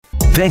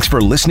Thanks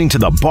for listening to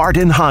the Bart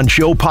and Hahn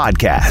Show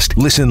podcast.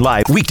 Listen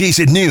live weekdays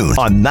at noon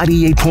on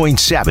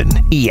 98.7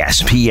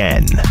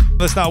 ESPN.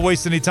 Let's not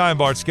waste any time,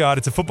 Bart Scott.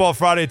 It's a Football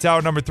Friday at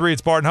Tower number 3.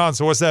 It's Bart and Hahn.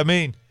 So what's that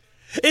mean?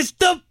 It's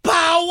the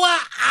power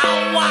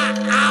hour.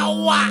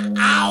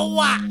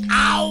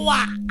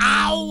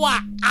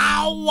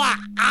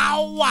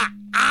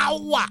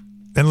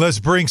 And let's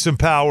bring some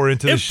power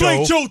into the show.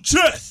 Inflate your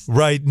chest.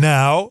 Right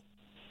now.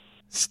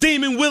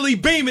 Steaming Willie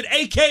Beeman,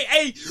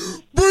 a.k.a.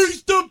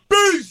 Breece the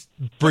Beast.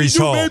 Breece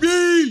Hall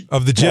baby?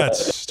 of the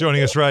Jets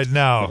joining us right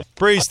now.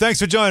 Breece, thanks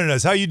for joining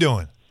us. How you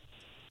doing?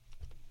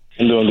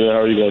 I'm doing good.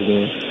 How are you guys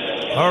doing?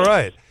 All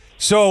right.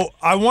 So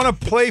I want to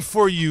play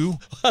for you.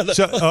 Okay.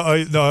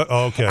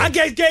 I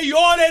just gave you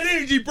all that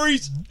energy,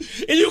 Breece,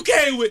 and you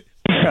came with.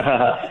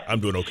 I'm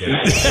doing okay.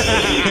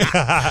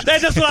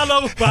 That's just what I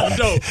love about the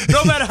show.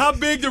 No matter how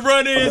big the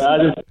run is.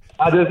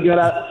 I just got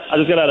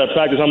out of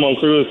practice. I'm on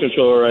cruise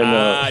control right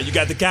now. You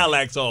got the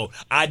Cadillacs on.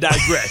 I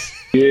digress.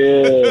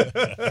 Yeah.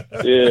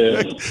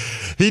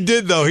 He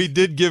did, though. He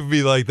did give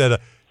me like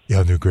that. Yeah,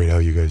 I'm doing great. How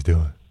are you guys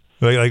doing?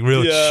 Like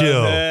real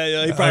chill. Man,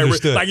 yeah. He probably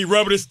like he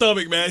rubbing his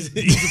stomach, man.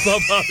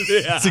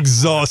 It's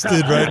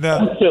exhausted right now.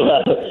 All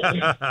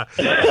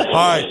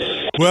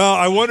right. Well,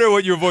 I wonder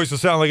what your voice will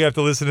sound like after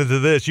listening to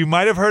this. You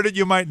might have heard it.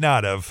 You might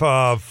not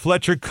have.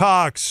 Fletcher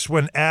Cox,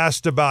 when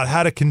asked about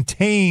how to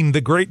contain the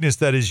greatness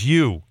that is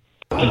you.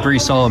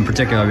 Breece Hall in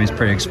particular, he's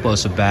pretty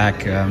explosive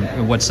back.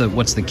 What's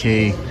the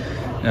key?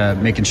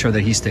 Making sure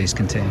that he stays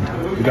contained.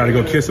 We got to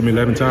go kiss him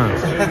 11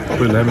 times.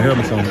 Put 11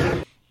 helmets on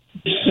him.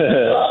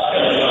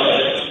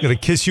 Gonna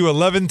kiss you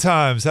 11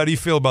 times. How do you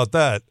feel about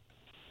that?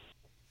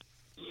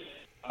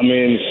 I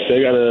mean,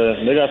 they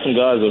got some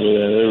guys over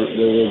there. They're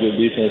real good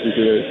defense.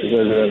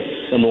 They're the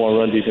number one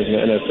run defense in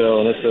the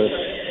NFL, and it's a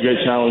great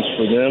challenge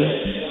for them.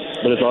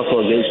 But it's also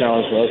a great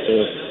challenge for us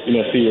to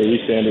see where we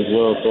stand as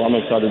well. So I'm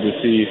excited to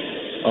see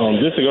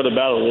just to go to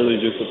battle,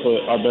 really, just to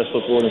put our best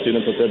foot forward and see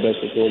them put their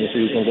best foot forward and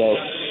see who comes out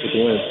with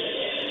the win.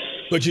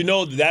 But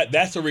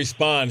that's a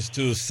response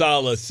to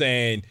Saleh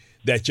saying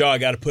that y'all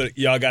got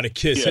to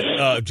kiss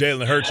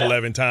Jalen Hurts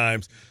 11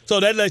 times. So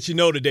that lets you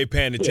know that they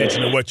paying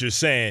attention to what you're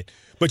saying.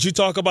 But you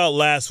talk about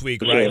last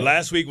week, right? Sure.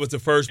 Last week was the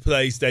first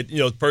time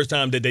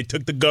that they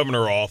took the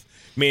governor off,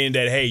 meaning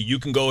that, hey, you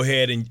can go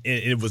ahead and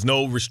it was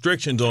no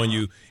restrictions on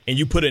you, and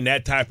you put in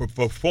that type of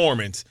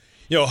performance.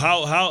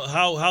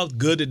 How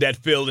good did that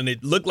feel? And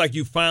it looked like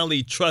you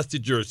finally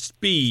trusted your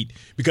speed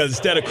because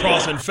instead of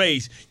crossing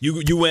face,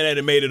 you went at it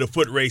and made it a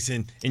foot race,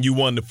 and you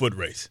won the foot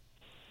race.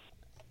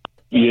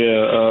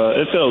 Yeah,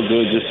 it felt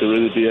good just to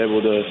really be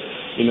able to,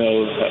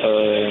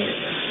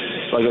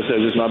 like I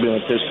said, just not be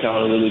on a pitch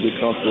count and really get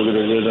comfortable with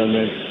the rhythm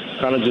and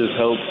kind of just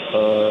help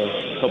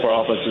our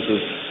offense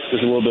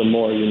just a little bit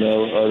more.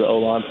 The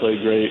O-line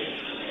played great.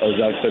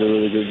 Zach played a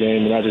really good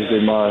game, and I just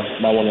did my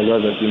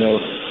 111th.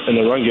 In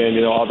the run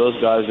game, all those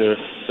guys I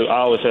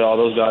always say all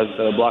those guys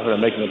that are blocking and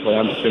making the play.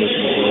 I'm just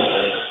finishing the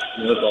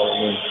play. That's all I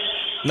mean.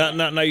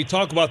 Now you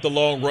talk about the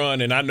long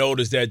run, and I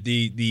noticed that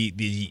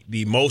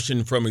the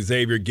motion from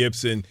Xavier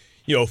Gipson,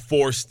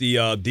 forced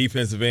the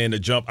defensive end to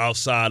jump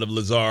outside of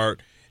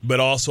Lazard, but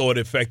also it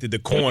affected the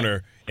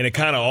corner, and it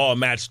kind of all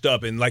matched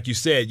up. And like you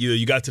said,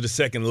 you got to the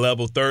second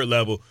level, third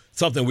level,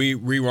 something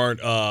we weren't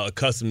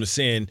accustomed to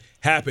seeing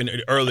happen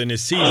early in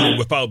this season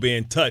without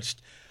being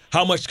touched.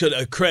 How much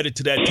credit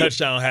to that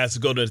touchdown has to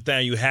go to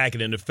Nathaniel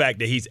Hackett and the fact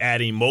that he's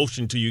adding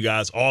motion to you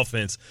guys'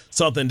 offense,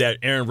 something that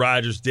Aaron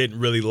Rodgers didn't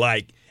really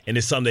like, and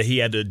it's something that he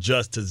had to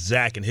adjust to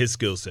Zach and his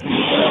skill set?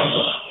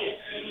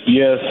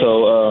 Yeah,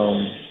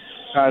 so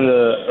kind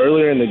of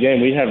earlier in the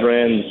game, we had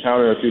ran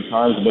counter a few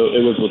times, but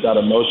it was without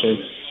a motion.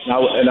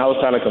 And I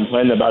was kind of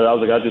complaining about it. I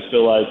was like, I just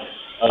feel like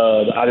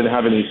I didn't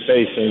have any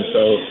space. And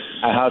so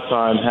at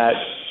halftime, Hack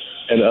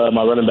and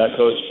my running back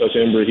coach, Coach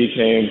Embry, he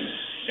came,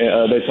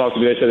 and they talked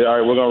to me. They said, all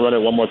right, we're going to run it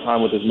one more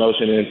time with this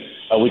motion, and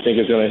we think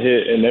it's going to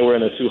hit. And they were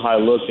in a too-high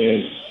look,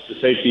 and the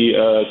safety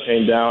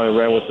came down and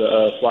ran with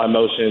the fly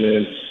motion,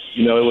 and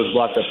it was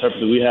blocked up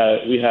perfectly. We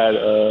had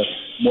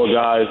more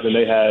guys than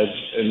they had,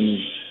 and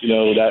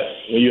that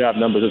when you have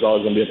numbers, it's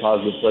always going to be a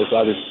positive play. So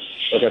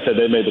like I said,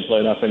 they made the play,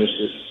 and I finished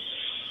it.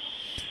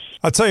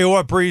 I'll tell you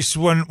what, Breece,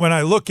 when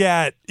I look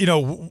at,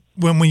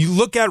 when you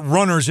look at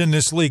runners in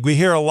this league, we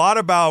hear a lot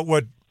about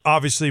what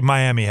obviously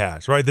Miami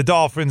has, right? The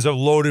Dolphins are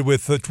loaded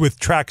with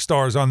track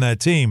stars on that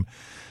team.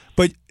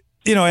 But,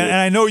 and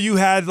I know you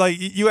had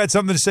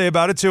something to say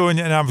about it too, and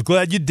I'm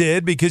glad you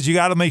did, because you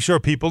got to make sure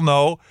people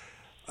know.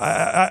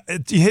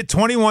 You hit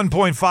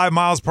 21.5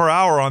 miles per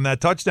hour on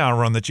that touchdown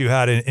run that you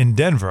had in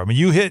Denver. I mean,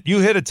 you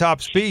hit a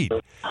top speed.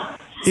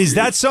 Is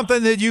that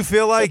something that you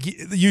feel like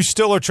you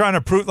still are trying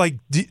to prove? Like,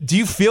 do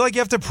you feel like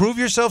you have to prove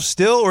yourself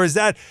still, or is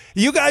that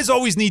you guys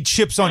always need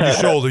chips on your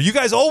shoulder? You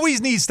guys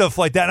always need stuff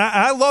like that. And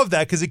I love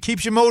that because it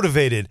keeps you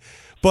motivated.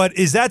 But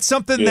is that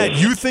something that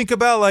you think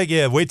about? Like,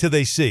 wait till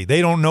they see. They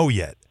don't know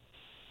yet.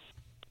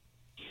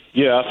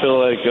 Yeah, I feel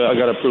like I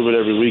got to prove it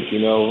every week.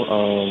 Now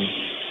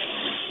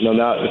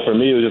for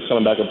me, it was just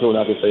coming back and proving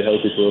I could stay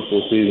healthy for a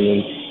full season.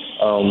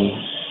 And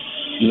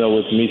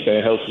with me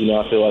staying healthy,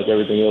 I feel like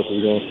everything else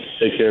is going to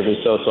take care of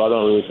itself. So I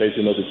don't really pay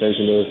too much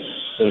attention to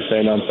them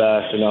saying I'm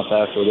fast or not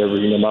fast or whatever.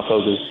 My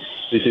focus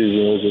this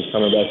season was just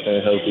coming back,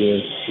 staying healthy,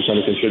 and just trying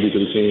to contribute to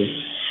the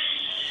team.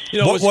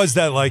 What was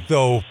that like,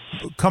 though,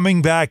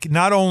 coming back?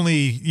 Not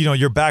only,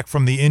 you're back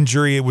from the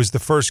injury. It was the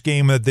first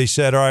game that they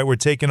said, all right, we're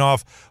taking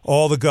off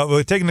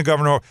we're taking the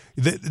governor.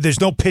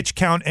 There's no pitch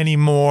count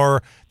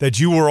anymore, that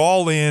you were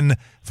all in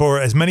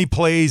for as many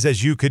plays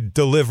as you could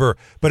deliver.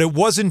 But it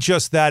wasn't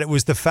just that. It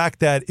was the fact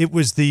that it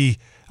was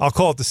I'll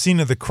call it the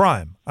scene of the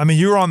crime. I mean,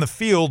 you were on the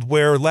field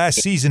where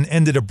last season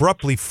ended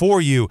abruptly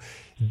for you.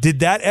 Did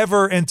that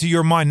ever enter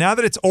your mind? Now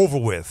that it's over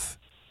with,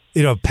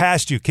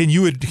 past you, can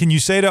you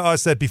say to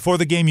us that before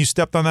the game you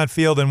stepped on that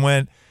field and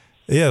went,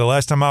 yeah, the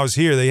last time I was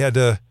here, they had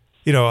to,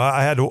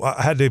 I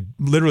had to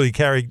literally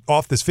carry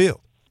off this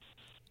field?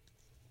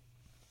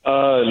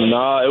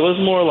 Nah, it was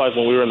more like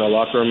when we were in the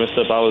locker room and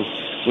stuff. I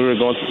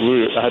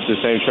had the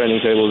same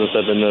training tables and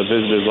stuff in the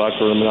visitors'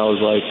 locker room, and I was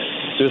like,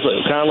 just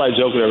kind of like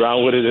joking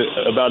around with it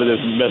about it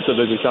as messed up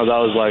as it sounds. I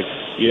was like,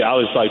 I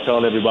was like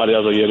telling everybody, I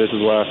was like, yeah, this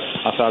is where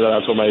I found out I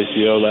tore my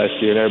ACL last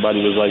year, and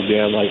everybody was like,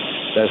 damn, like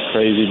that's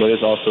crazy. But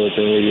it's also a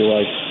thing where you're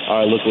like,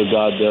 all right, look what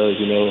God does,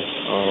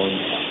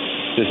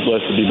 just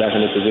blessed to be back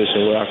in a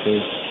position where I can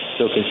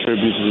still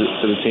contribute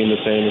to the team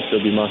the same and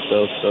still be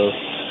myself. So,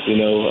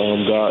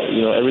 God,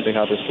 everything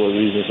happens for a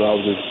reason. So I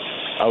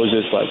was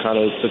just like kind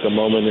of took a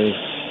moment and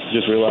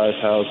just realized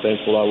how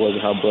thankful I was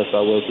and how blessed I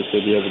was to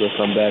still be able to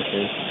come back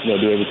and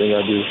do everything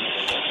I do.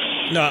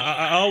 No,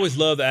 I always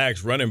love to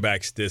ask running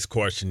backs this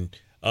question,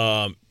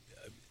 other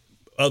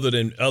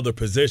than other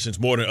positions,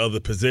 more than other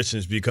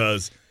positions,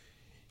 because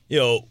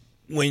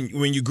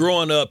when you're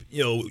growing up,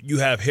 you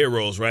have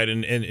heroes, right?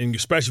 And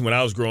especially when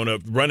I was growing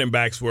up, running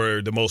backs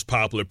were the most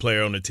popular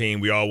player on the team.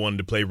 We all wanted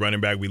to play running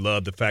back. We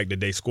loved the fact that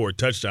they scored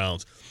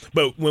touchdowns.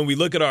 But when we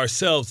look at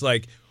ourselves,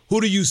 like, who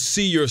do you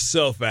see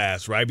yourself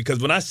as, right? Because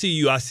when I see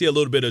you, I see a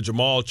little bit of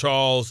Jamal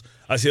Charles.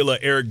 I see a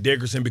little Eric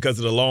Dickerson because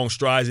of the long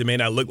strides. It may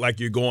not look like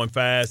you're going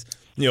fast,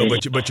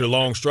 but your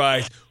long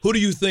strides. Who do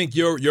you think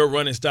your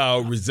running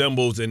style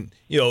resembles, and,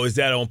 is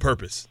that on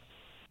purpose?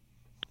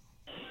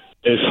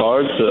 It's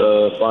hard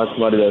to find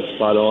somebody that's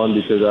spot on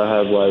because I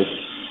have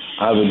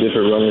a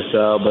different running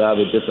style, but I have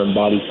a different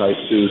body type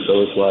too.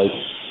 So it's like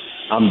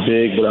I'm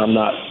big, but I'm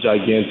not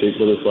gigantic.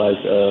 But it's like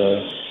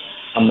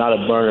I'm not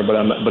a burner, but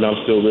I'm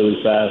still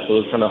really fast.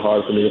 So it's kind of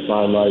hard for me to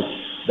find like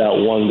that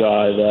one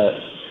guy that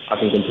I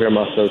can compare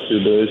myself to.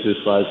 But it's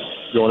just like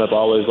growing up,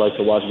 I always like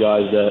to watch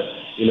guys that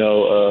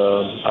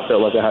I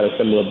felt like I had a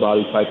similar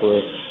body type, or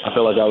I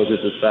felt like I was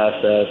just as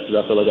fast as, because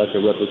I feel like I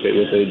could replicate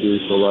what they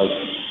do. So like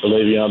the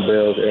Le'Veon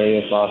Bells,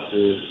 Arian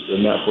Fosters, the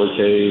Matt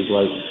Fortes,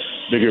 like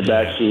bigger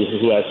backs who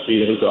has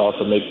speed and who could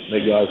also make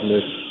guys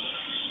miss.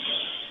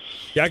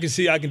 Yeah,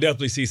 I can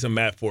definitely see some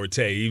Matt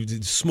Forte,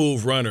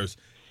 smooth runners.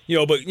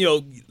 But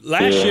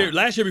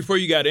last year before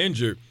you got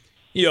injured,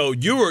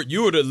 you were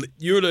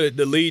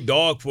the lead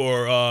dog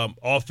for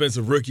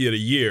offensive rookie of the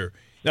year.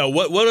 Now,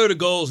 what are the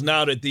goals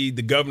now that the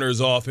governor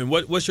is off, and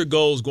what's your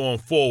goals going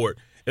forward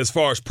as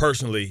far as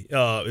personally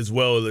as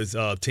well as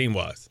team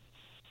wise?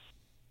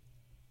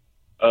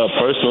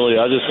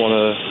 Personally, I just want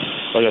to,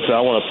 like I said,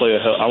 I want to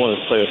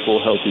play a full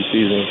healthy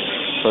season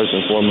first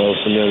and foremost,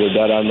 and then with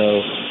that, I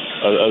know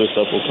other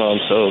stuff will come.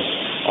 So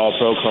all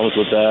pro comes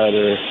with that,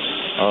 or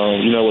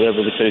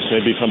whatever the case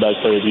may be, come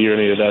back player of the year,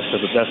 any of that stuff.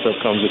 If that stuff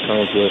comes, it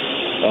comes.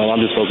 But I'm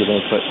just focused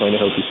on playing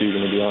a healthy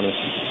season, to be honest.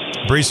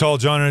 Breece Hall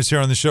joining us here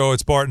on the show.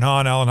 It's Bart and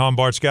Hahn, Alan Hahn,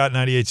 Bart Scott,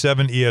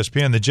 98.7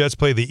 ESPN. The Jets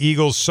play the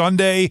Eagles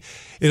Sunday.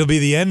 It'll be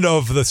the end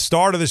of the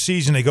start of the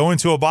season. They go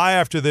into a bye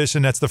after this,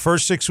 and that's the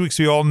first 6 weeks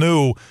we all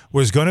knew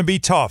was going to be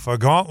tough. A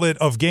gauntlet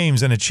of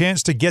games and a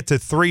chance to get to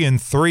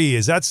 3-3.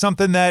 Is that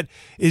something that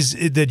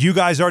you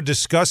guys are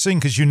discussing?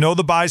 Because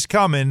the bye's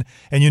coming,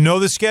 and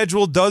the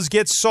schedule does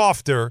get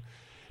softer.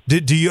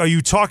 Are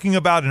you talking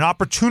about an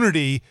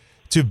opportunity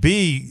to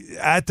be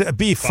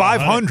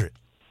 500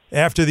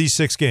 after these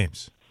 6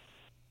 games?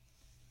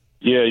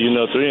 Yeah,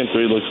 3-3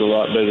 looks a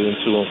lot better than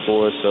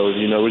 2-4. So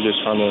we're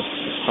just trying to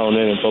hone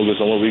in and focus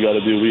on what we got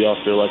to do. We all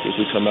feel like if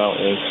we come out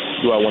and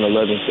do our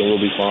 111, then we'll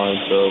be fine.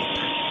 So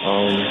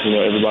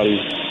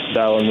everybody's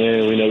dialing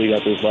in. We know we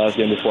got this last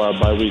game before our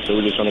bye week, so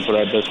we're just trying to put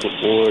our best foot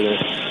forward and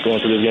go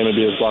into this game and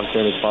be as locked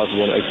in as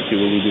possible and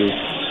execute what we do.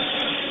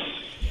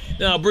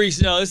 Now, Breece,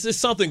 there's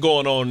something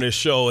going on in this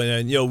show, and I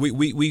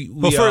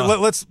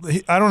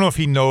don't know if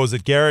he knows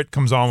that Garrett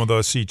comes on with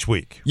us each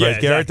week. Right? Yeah,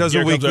 exactly. Garrett does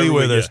a weekly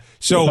with us.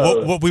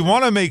 So what we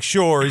want to make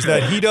sure is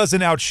that he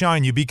doesn't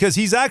outshine you, because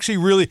he's actually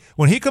really,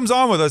 when he comes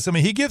on with us,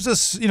 he gives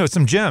us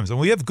some gems, and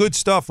we have good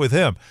stuff with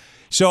him.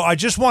 So I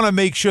just want to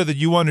make sure that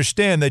you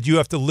understand that you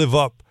have to live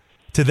up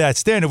to that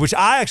standard, which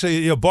I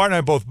actually, Bart and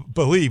I both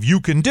believe you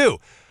can do.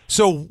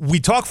 So we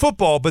talk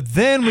football, but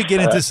then we get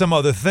into some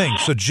other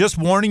things. So just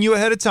warning you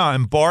ahead of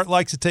time, Bart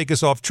likes to take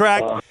us off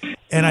track,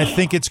 and I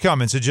think it's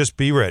coming, so just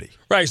be ready.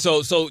 Right,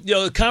 so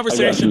the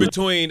conversation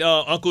between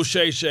Uncle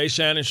Shay,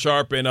 Shannon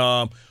Sharp, and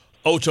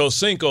Ocho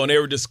Cinco, and they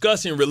were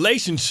discussing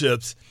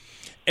relationships,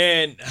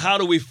 And how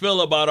do we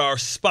feel about our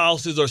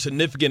spouses or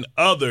significant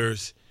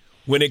others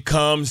when it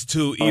comes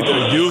to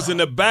either using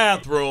the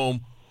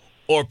bathroom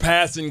or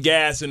passing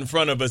gas in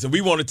front of us? And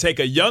we want to take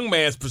a young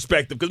man's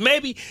perspective because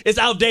maybe it's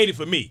outdated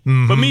for me.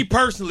 Mm-hmm. For me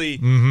personally,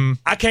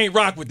 I can't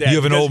rock with that. You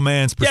have an old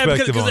man's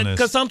perspective on this.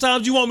 Because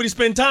sometimes you want me to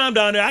spend time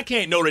down there. I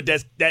can't know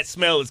that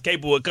smell is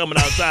capable of coming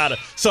outside of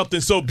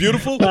something so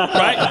beautiful,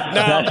 right?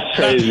 That's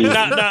crazy.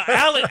 Now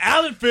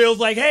Alan feels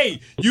like, hey,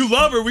 you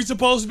love her. We're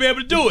supposed to be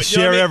able to do it. You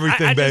Share know what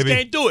everything, I baby. just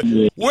can't do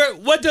it.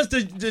 What does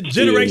the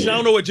generation, I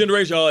don't know what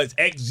generation y'all is,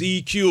 X,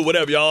 Z, Q, or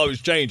whatever, y'all always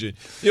changing.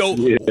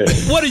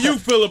 What do you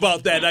feel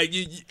about that?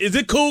 Like, is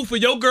it cool for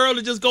your girl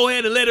to just go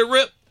ahead and let it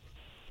rip?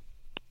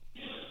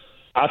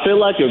 I feel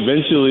like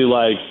eventually,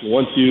 like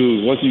once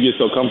you get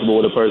so comfortable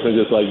with a person,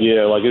 just like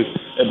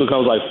it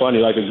becomes like funny,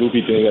 like a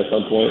goofy thing at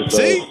some point. So,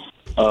 See?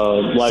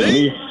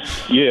 Me,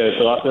 yeah.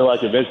 So I feel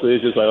like eventually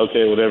it's just like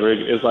okay, whatever.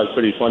 It's like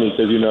pretty funny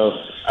because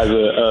as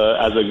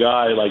a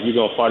guy, like you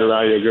gonna fart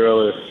around your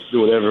girl or do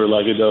whatever,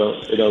 like it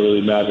don't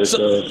really matter.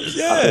 So I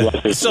feel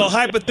like so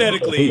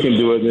hypothetically, he can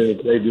do it, then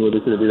if they do it,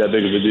 it's gonna be that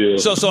big of a deal.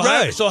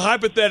 So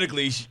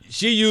hypothetically,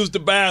 she used the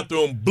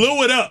bathroom,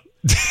 blew it up,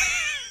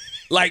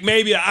 like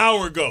maybe an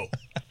hour ago.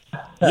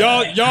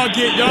 Y'all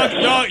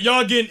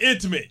getting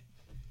intimate.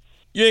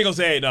 You ain't gonna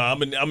say, hey, no, I'm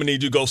gonna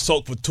need you to go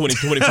soak for 20,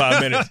 25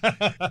 minutes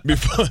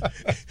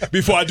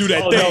before I do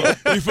that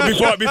thing.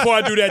 Before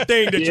I do that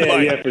thing that you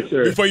like. Yeah, for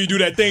sure. Before you do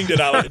that thing that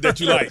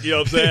you like. You know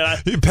what I'm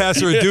saying? You pass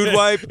her a dude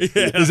wipe?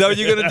 Yeah. Is that what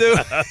you're gonna do?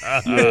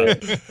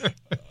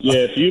 Yeah,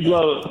 if you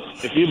blow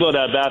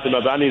that bathroom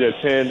up, I need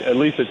at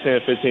least a 10,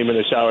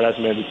 15-minute shower. That's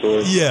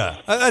mandatory. Yeah,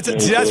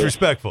 that's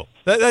respectful.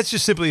 That's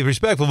just simply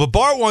respectful. But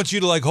Bart wants you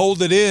to like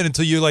hold it in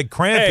until you're like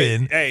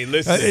cramping. Hey,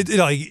 listen.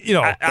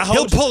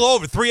 He'll pull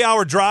over.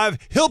 3-hour drive.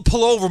 He'll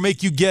pull over,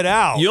 make you get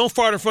out. You don't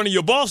fart in front of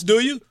your boss, do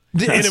you?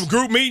 Yes. In a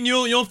group meeting,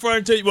 you don't fart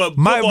until you. Well,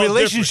 my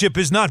relationship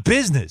is not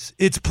business;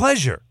 it's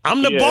pleasure.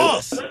 I'm the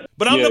boss,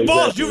 but I'm the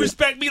boss. Exactly. You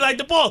respect me like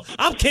the boss.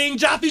 I'm King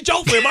Joffy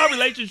Joffrey in my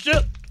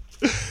relationship.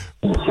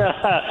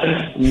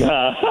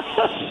 Nah.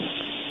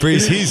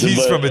 Breece,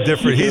 he's from a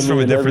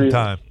different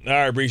time. All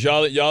right, Breece,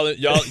 y'all,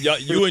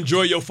 you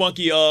enjoy your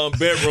funky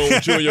bedroom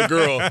with you and your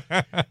girl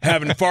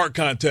having a fart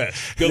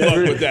contest. Good luck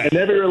with that. In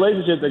every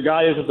relationship, the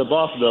guy isn't the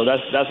boss, though.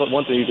 That's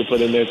one thing you can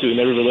put in there too. In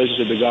every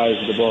relationship, the guy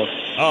isn't the boss.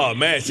 Oh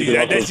man,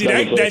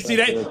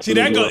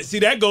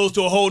 that goes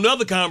to a whole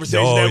nother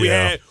conversation that we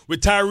had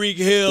with Tyreek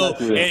Hill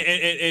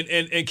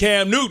and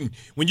Cam Newton.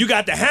 When you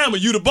got the hammer,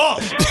 you the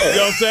boss. You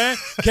know what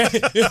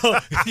I'm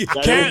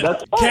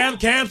saying?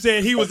 Cam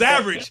said he was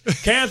average.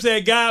 Cam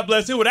said God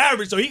bless him with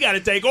average, so he got to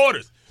take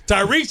orders.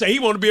 Tyreek said he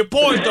want to be a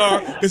porn star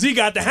because he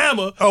got the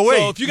hammer. Oh wait,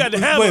 so if you got the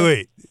hammer,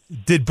 wait.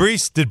 Did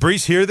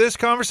Breece hear this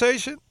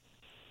conversation?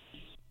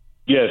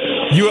 Yes.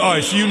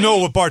 So you know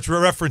what Bart's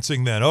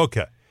referencing then?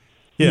 Okay.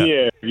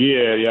 Yeah,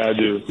 I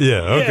do.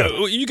 Yeah, okay.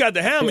 Yeah, you got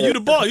the hammer. You the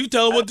boss. You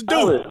tell him what to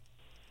do.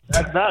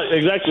 That's not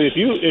exactly.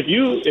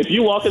 If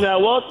you walking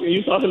that walk and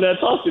you talking that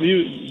talk, and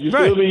you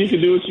feel me, you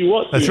can do what you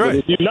want. That's right. But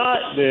if you're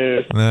not,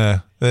 then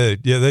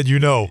then you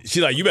know.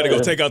 She's like, you better go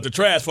take out the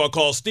trash before I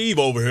call Steve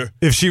over here.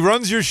 If she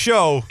runs your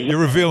show, you're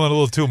revealing a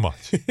little too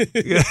much.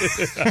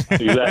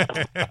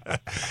 exactly.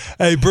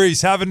 Hey,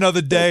 Breece, have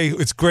another day.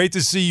 It's great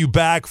to see you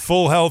back,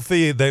 full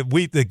healthy.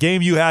 The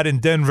game you had in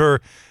Denver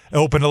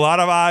opened a lot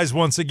of eyes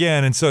once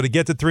again, and so to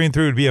get to 3-3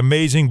 would be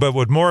amazing. But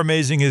what more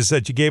amazing is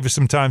that you gave us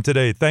some time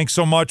today. Thanks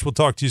so much. We'll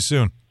talk to you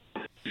soon.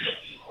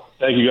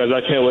 Thank you, guys.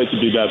 I can't wait to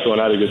be back, so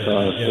I had a good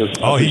time. Yeah.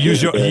 Oh, he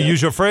used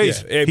your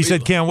phrase. Yeah. He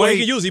said, "Can't wait."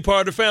 He can use. He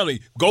part of the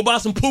family. Go buy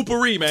some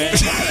poopery, man.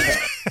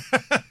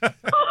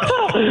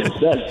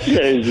 That's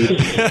crazy.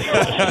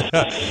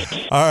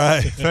 All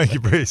right, thank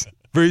you, Breece.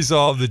 Breece,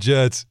 all of the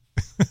Jets.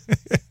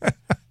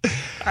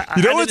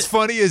 You know what's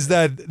funny is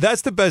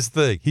that's the best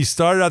thing. He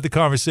started out the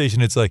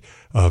conversation. It's like,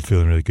 "Oh, I'm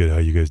feeling really good. How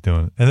you guys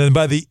doing?" And then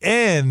by the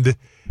end,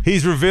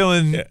 he's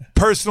revealing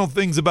personal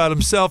things about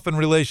himself and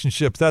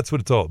relationships. That's what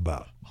it's all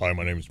about. Hi,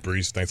 my name is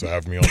Breece. Thanks for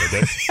having me on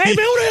today. Hey,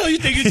 man, who the hell you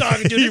think you're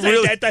talking to? He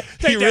really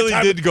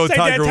did go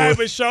Tiger Woods. Type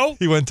of show.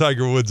 He went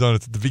Tiger Woods on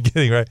it at the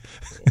beginning, right?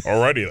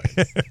 Alrighty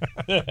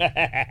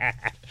then.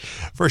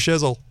 For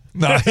shizzle.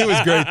 No, he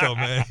was great though,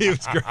 man. He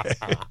was great.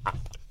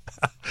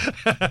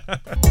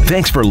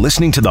 Thanks for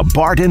listening to the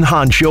Bart and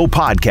Hahn Show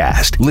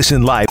podcast.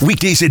 Listen live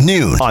weekdays at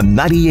noon on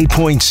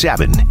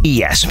 98.7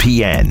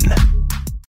 ESPN.